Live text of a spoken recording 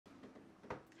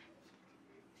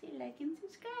like and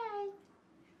subscribe.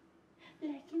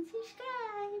 Like and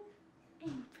subscribe.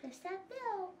 And press that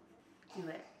bell. Do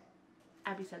it.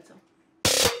 Abby said so.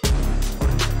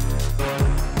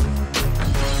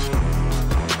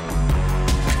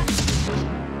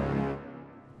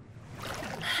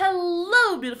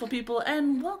 Hello, beautiful people,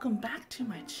 and welcome back to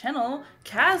my channel.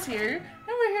 Kaz here, and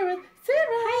we're here with Sarah.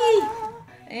 Hi.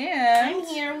 And I'm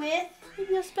here with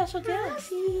your special guest.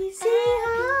 Say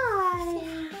hi.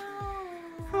 Say hi.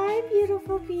 Hi,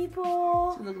 beautiful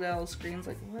people. So look at all the screens,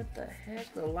 like, what the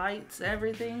heck? The lights,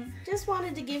 everything. Just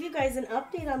wanted to give you guys an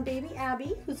update on baby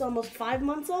Abby, who's almost 5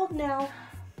 months old now.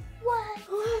 What?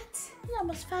 What? You're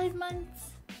almost 5 months.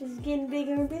 This is getting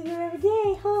bigger and bigger every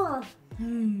day, huh?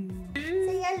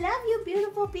 Say I love you,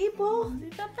 beautiful people.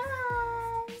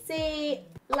 Bye-bye. Say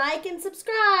like and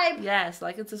subscribe. Yes,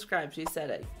 like and subscribe. She said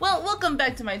it. Well, welcome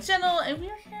back to my channel, and we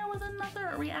are here with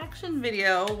another reaction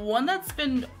video. One that's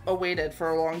been awaited for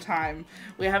a long time.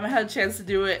 We haven't had a chance to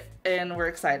do it, and we're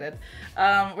excited.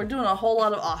 We're doing a whole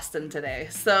lot of Austin today.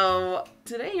 So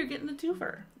today you're getting a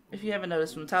twofer. If you haven't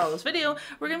noticed from the title of this video,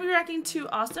 we're going to be reacting to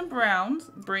Austin Brown's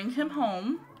Bring Him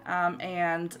Home,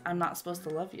 and I'm Not Supposed to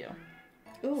Love You.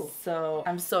 Ooh. So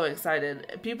I'm so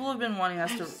excited. People have been wanting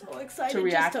us so excited to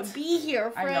react. just to be here,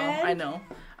 friend. I know,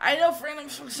 friend. I'm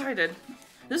so excited.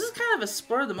 This is kind of a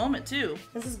spur of the moment too.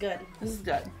 This is good. This is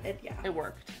good. Yeah. It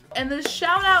worked. And the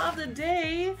shout out of the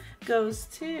day goes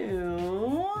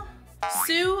to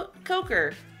Sue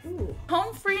Coker. Ooh.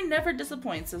 Home free never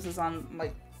disappoints. This is on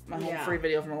like my home free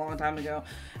video from a long time ago.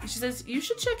 And she says, you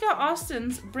should check out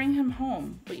Austin's Bring Him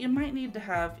Home, but you might need to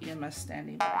have EMS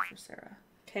standing by for Sarah.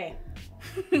 Okay.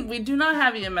 We do not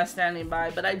have EMS standing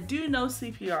by, but I do know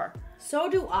CPR. So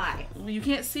do I. Well, you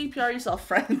can't CPR yourself,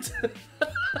 friend.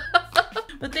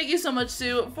 But thank you so much,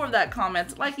 Sue, for that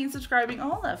comment. Liking, subscribing,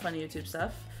 all that fun YouTube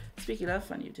stuff. Speaking of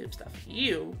fun YouTube stuff,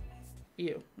 I'm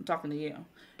talking to you.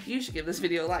 You should give this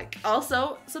video a like.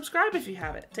 Also, subscribe if you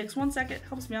haven't. It takes 1 second,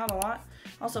 helps me out a lot.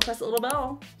 Also, press the little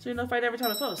bell so you're notified every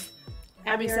time I post.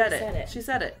 Abby said it. She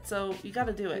said it. So you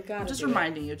gotta do it. I'm just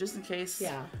reminding you, just in case,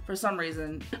 for some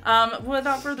reason.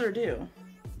 Without further ado,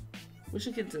 we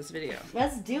should get into this video.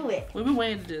 Let's do it. We've been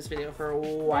waiting to do this video for a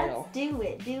while. Let's do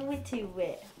it. Do it to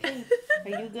it. Okay.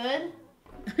 Are you good?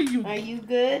 Are you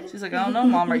good? She's like, I don't know,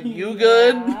 Mom. Are you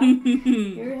good?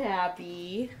 You're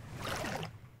happy.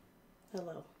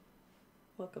 Hello.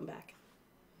 Welcome back.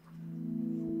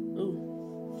 Ooh.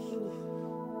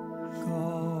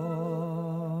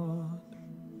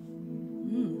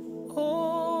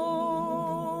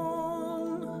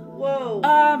 Whoa.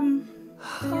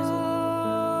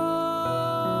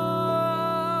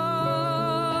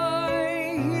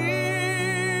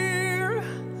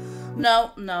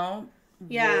 No.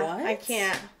 Yeah, what? I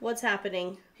can't. What's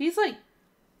happening? He's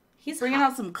bringing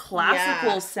out some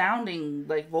classical sounding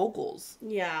like vocals.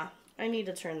 Yeah, I need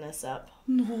to turn this up.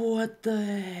 What the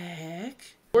heck?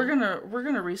 We're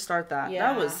gonna restart that.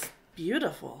 Yeah. That was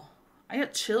beautiful. I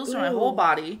got chills through my whole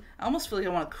body. I almost feel like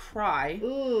I want to cry.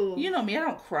 Ooh. You know me, I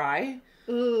don't cry.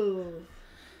 Ooh.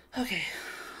 Okay,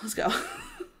 let's go.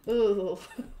 Ooh.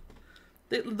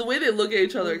 The way they look at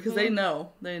each other, because they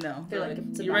know. They're like,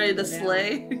 you ready to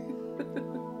slay?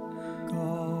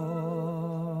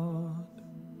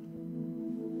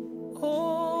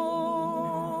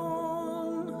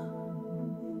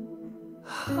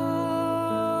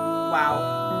 Wow.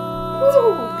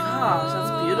 Ooh. Gosh,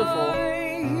 that's beautiful.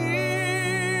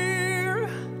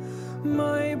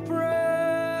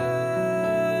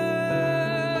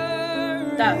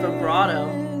 That vibrato.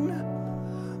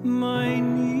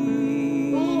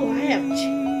 Ooh, I have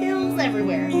chills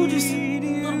everywhere. Ooh, just a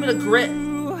little bit of grit.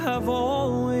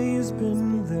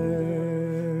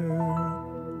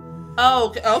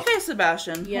 Oh, okay,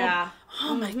 Sebastian. Yeah.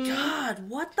 Oh my God,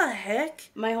 what the heck?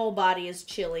 My whole body is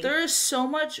chilling. There is so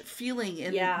much feeling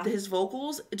in his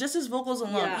vocals, just his vocals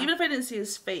alone, even if I didn't see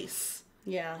his face.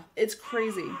 Yeah. It's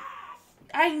crazy.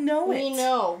 I know it. We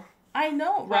know. I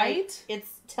know, right?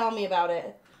 Tell me about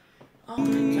it. Oh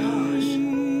my gosh.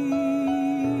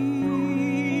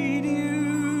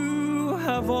 You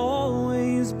have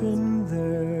always been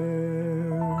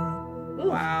there. Ooh.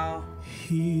 Wow.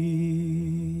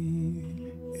 He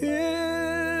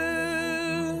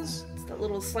is It's that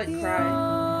little slight cry.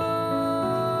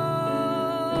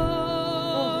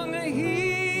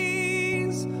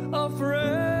 He's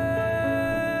afraid.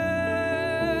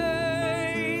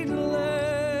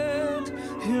 Let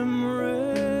him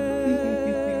rest.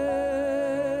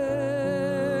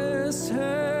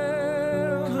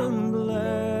 Heaven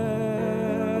blessed.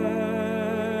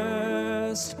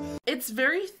 It's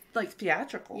very like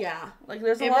theatrical. Yeah. Like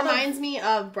there's a It lot reminds me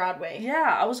of Broadway.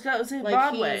 Yeah, I was gonna say Like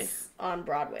Broadway. he's on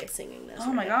Broadway singing this.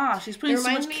 Oh my gosh, he's putting It so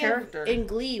reminds much me character. of in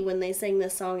Glee when they sang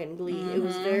this song in Glee. It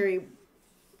was very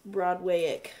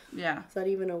Broadway-ic. Yeah. Is that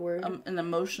even a word? An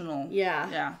emotional. Yeah.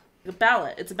 Yeah. A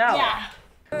ballad. It's a ballad. Yeah.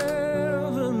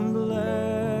 Heaven blessed.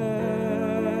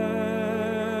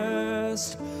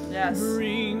 Yes.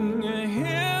 Bring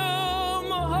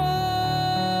him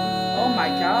home. Oh my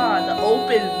God, the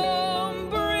open.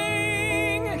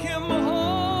 Bring him home.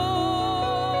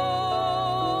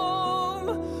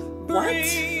 What?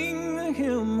 Bring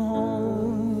him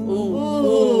home.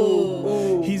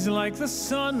 Ooh. He's like the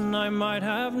sun I might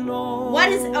have known. What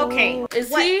is okay?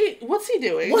 What's he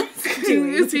doing? What's he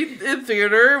doing? Is he in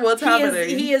theater? What's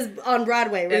happening? He is on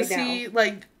Broadway right now. Is he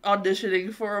like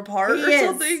auditioning for a part He or is.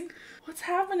 something? What's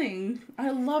happening? I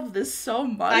love this so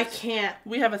much. I can't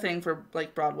We have a thing for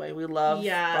like Broadway. We love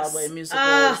Yes. Broadway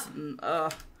musicals. And,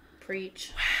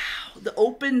 preach. the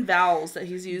open vowels that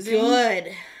he's using.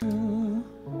 Good.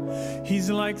 He's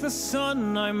like the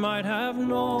sun I might have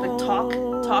known. Like talk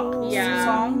Yeah.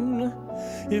 song.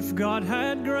 If God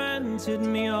had granted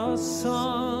me a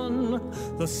son,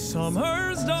 the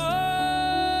summer's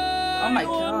done. Oh my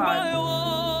One God. by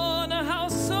one, how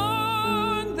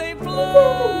soon they fly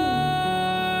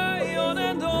on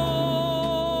and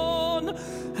on,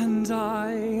 and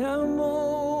I am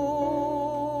old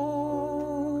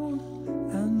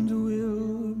and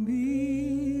will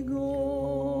be gone.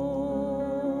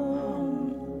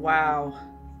 Wow.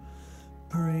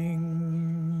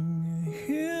 Bring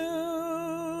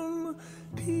him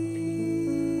peace.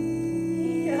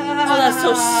 Oh, that's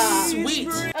so sweet.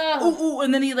 Oh. Ooh,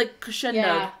 and then he like crescendoed.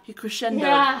 Yeah. He crescendoed.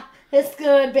 Yeah, it's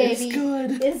good, baby. It's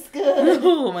good. It's good.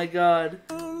 Oh my God.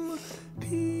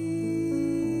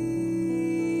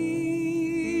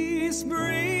 Peace,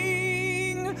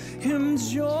 bring him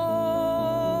joy.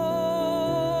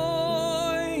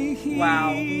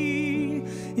 Wow. He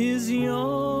is young.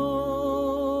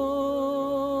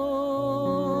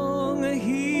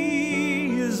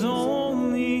 He is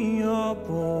only a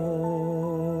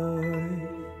boy.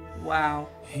 Wow.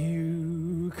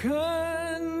 You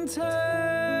can tell.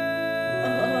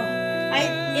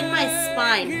 In my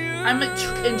spine. I'm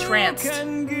like entranced.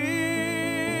 Can give.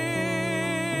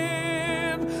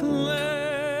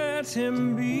 Let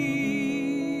him be.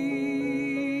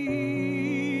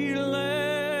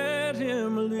 Let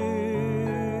him live.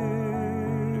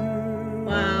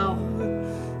 Wow.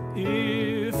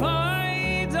 If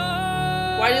I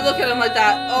die. Why do you look at him like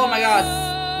that? Oh my God.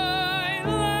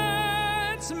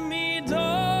 Let me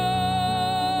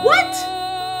die. What?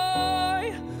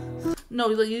 No,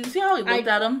 like, you see how he looked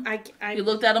at him? He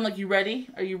looked at him like, you ready?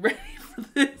 Are you ready for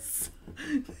this?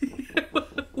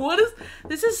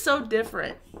 This is so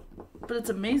different, but it's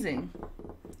amazing.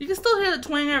 You can still hear the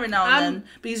twang every now and then,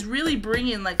 but he's really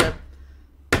bringing like a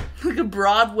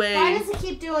Broadway Why does he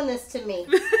keep doing this to me?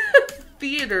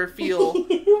 theater feel.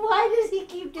 Why does he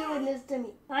keep doing this to me?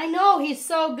 I know, he's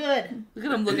so good. Look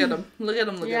at him, look at him. Look at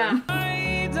him, look at him.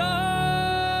 I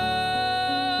die,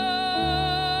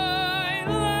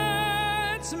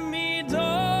 let me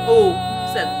die. Oh, he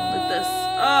said like this.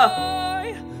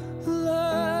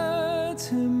 Let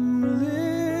him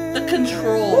live. The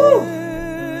control.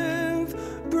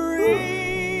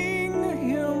 Bring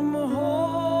him home.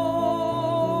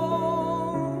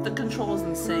 The control is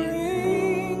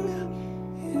insane.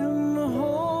 Bring him home.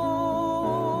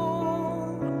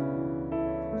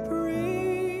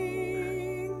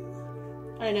 Bring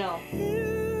I know. him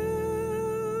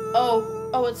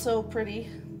Oh, it's so pretty.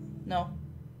 No.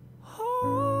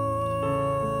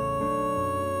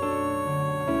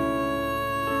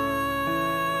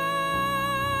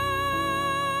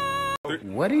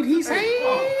 What did he say?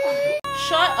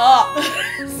 Shut up.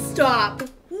 Stop.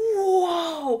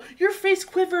 Whoa, your face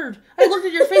quivered. I looked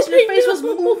at your face and your face was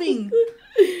moving.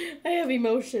 I have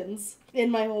emotions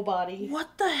in my whole body.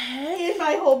 What the heck? In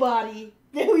my whole body.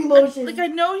 There are emotions. Like, I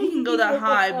know he can go that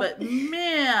high, but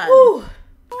man. Whew.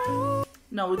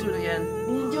 No, we'll do it again.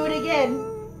 Do it again.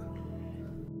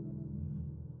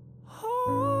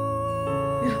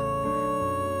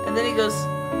 And then he goes,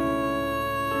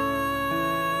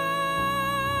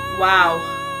 wow.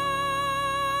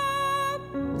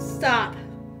 Stop.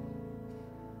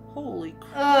 Holy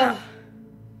crap. Ugh.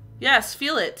 Yes,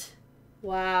 feel it.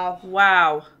 Wow.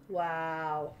 Wow.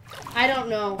 Wow. I don't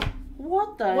know.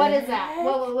 What the What heck? is that?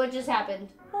 What just happened?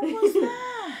 What was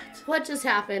that? What just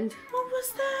happened? What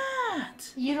was that?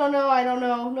 You don't know, I don't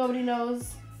know. Nobody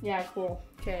knows. Yeah, cool.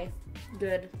 Okay.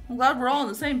 Good. I'm glad we're all on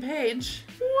the same page.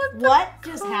 What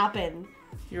just happened?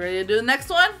 You ready to do the next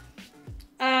one?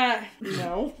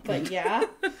 No, but yeah.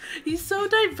 He's so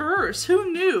diverse.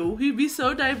 Who knew he'd be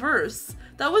so diverse?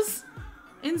 That was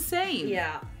insane.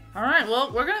 Yeah. All right,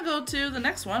 well, we're gonna go to the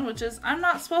next one, which is I'm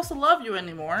not supposed to love you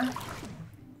anymore.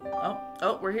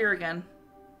 Oh, we're here again.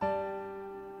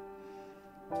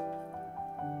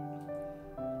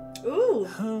 Ooh.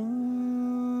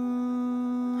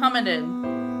 Hum it in.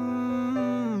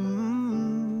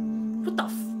 What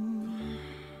the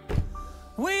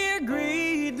We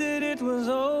agreed that it was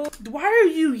over. Why are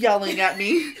you yelling at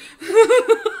me?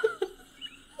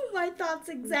 My thoughts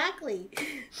exactly.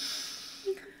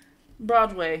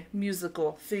 Broadway,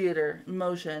 musical, theater,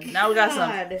 emotion. Now we got some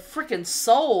God. freaking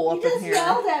soul He up in just here.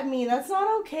 yelled at me. That's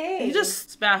not okay. He just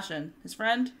Sebastian, his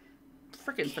friend,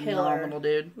 freaking phenomenal,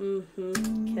 dude.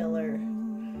 Mm-hmm. Killer.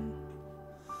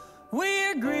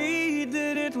 We agreed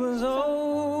that it was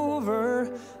over.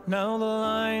 Now the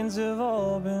lines have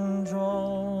all been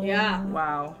drawn. Yeah.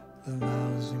 Wow. The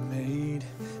vows we made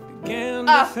began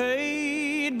to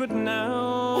fade, but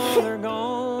now they're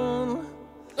gone.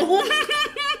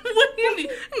 What do you mean?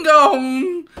 Go.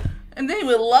 And then he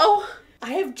went low.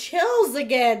 I have chills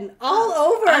again. All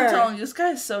over. I'm telling you, this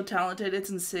guy is so talented. It's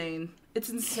insane. It's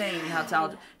insane how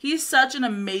talented. He's such an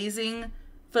amazing,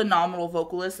 phenomenal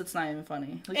vocalist. It's not even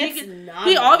funny. Like, It's he not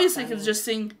he even obviously funny. can just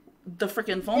sing the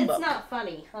freaking phone It's book. not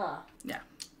funny, huh? Yeah.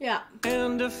 Yeah.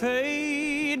 And to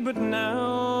fade, but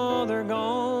now they're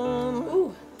gone.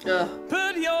 Ooh. Ugh.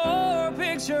 Put your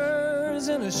pictures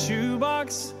in a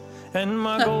shoebox and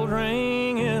my gold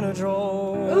ring in a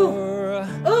drawer.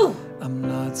 Ooh. I'm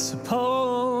not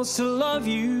supposed to love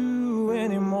you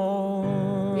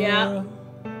anymore. Yeah.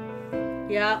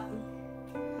 Yeah.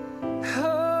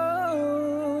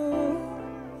 Oh,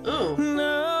 Ooh.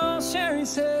 now Sherry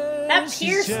says That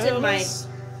she's pierced in my- jealous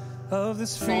of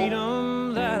this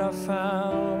freedom that I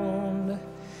found.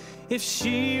 If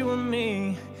she were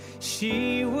me,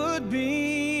 she would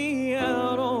be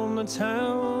out on the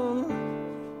town.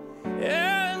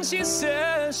 And she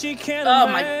says she can't Oh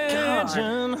my God.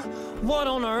 imagine what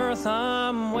on earth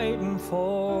I'm waiting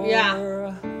for. Yeah.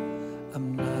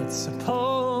 I'm not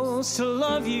supposed to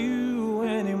love you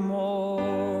anymore.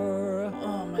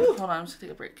 Oh my. Hold on. I'm just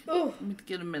gonna take a break. Ooh. Let me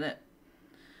get a minute.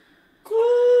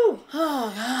 Ooh.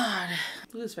 Oh God.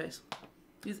 Look at his face.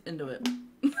 He's into it.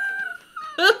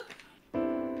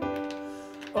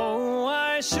 Oh,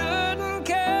 I shouldn't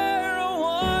care or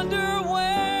wonder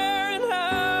where and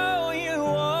how you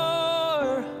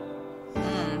are.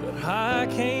 But I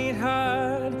can't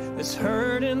hide this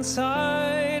hurt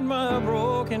inside my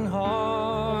broken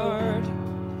heart.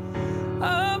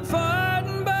 I'm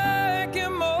fighting back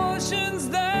emotions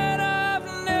that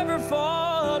I've never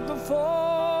fought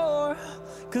before.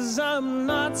 'Cause I'm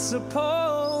not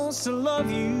supposed to love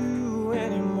you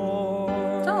anymore.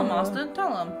 Tell him, Austin.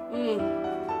 Tell him. Mm.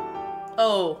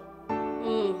 Oh.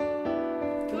 Mm.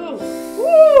 Ooh.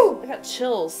 Woo! I got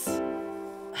chills.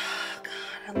 God,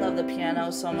 I love the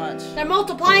piano so much. They're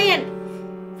multiplying.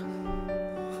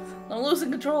 I'm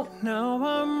losing control. Now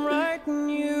I'm writing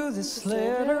you this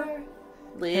letter.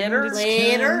 Later. And it's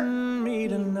Later. killing me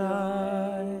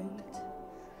tonight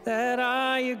that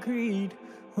I agreed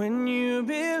when you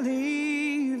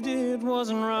believed it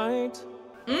wasn't right.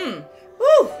 Mm.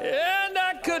 Woo! And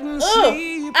I couldn't Ugh.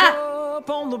 sleep up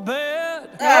on the bed,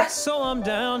 so I'm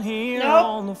down here Nope.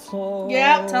 on the floor.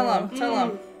 Yeah. Tell him. Tell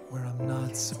him. Where I'm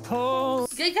not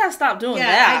supposed. You gotta stop doing Yeah,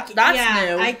 that. I- That's yeah,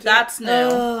 new. I can't- That's new.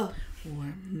 Ugh.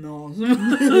 No.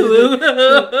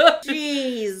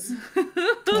 Jeez.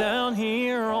 Down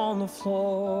here on the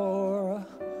floor,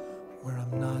 where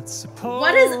I'm not supposed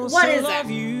What is to that? love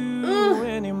you Ugh.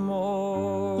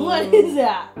 anymore. What is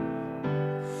that?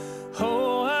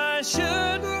 Oh, I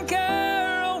shouldn't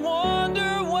care or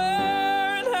wonder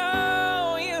where and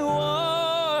how you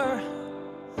are,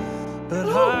 but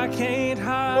I can't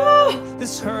hide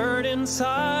this hurt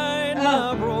inside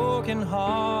my broken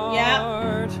heart.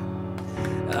 Yeah.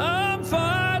 I'm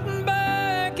fighting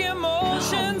back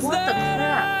emotions What the that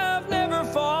crap? I've never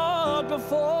fought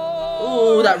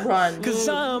before. Ooh, that run. 'Cause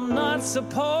I'm not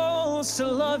supposed to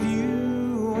love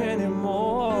you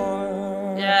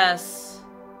anymore. Yes.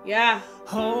 Yeah.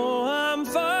 Oh, I'm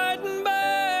fighting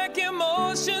back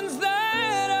emotions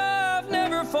that I've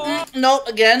never fought. No,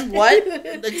 again. What?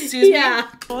 Excuse me. Yeah.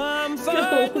 I'm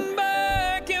fighting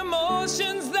back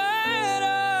emotions that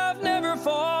I've never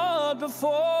fought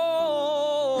before.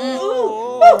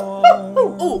 Ooh,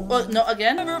 no,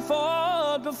 again. Never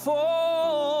fought before.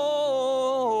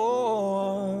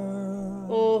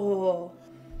 Oh.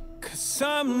 'Cause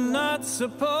I'm not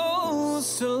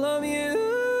supposed to love you.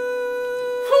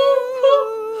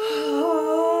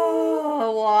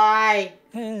 Oh, why?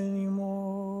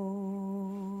 Anymore.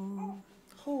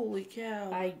 Holy cow.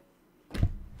 I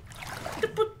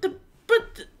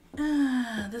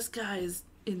This guy is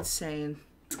insane.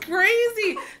 It's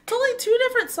crazy. Totally two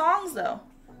different songs though.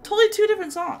 Totally two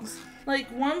different songs. Like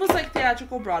one was like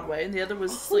theatrical Broadway and the other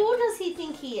was Who like does he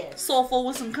think he is? soulful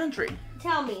with some country.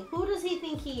 Tell me, who does he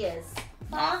think he is?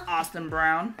 Huh? Austin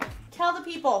Brown. Tell the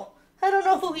people. I don't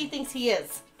know who he thinks he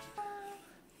is.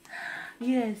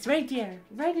 Yes, right there.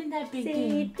 Right in that big Say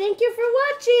thing. thank you for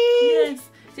watching. Yes.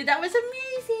 See, that was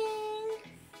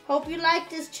amazing. Hope you liked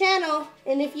this channel.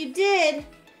 And if you did,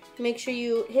 make sure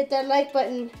you hit that like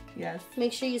button. Yes.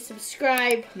 Make sure you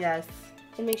subscribe. Yes.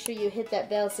 And make sure you hit that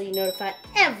bell so you're notified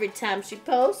every time she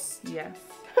posts. Yes.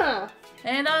 Huh.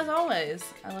 And as always,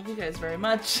 I love you guys very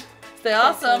much. Stay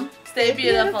awesome. Stay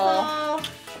beautiful.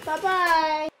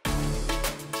 Bye-bye.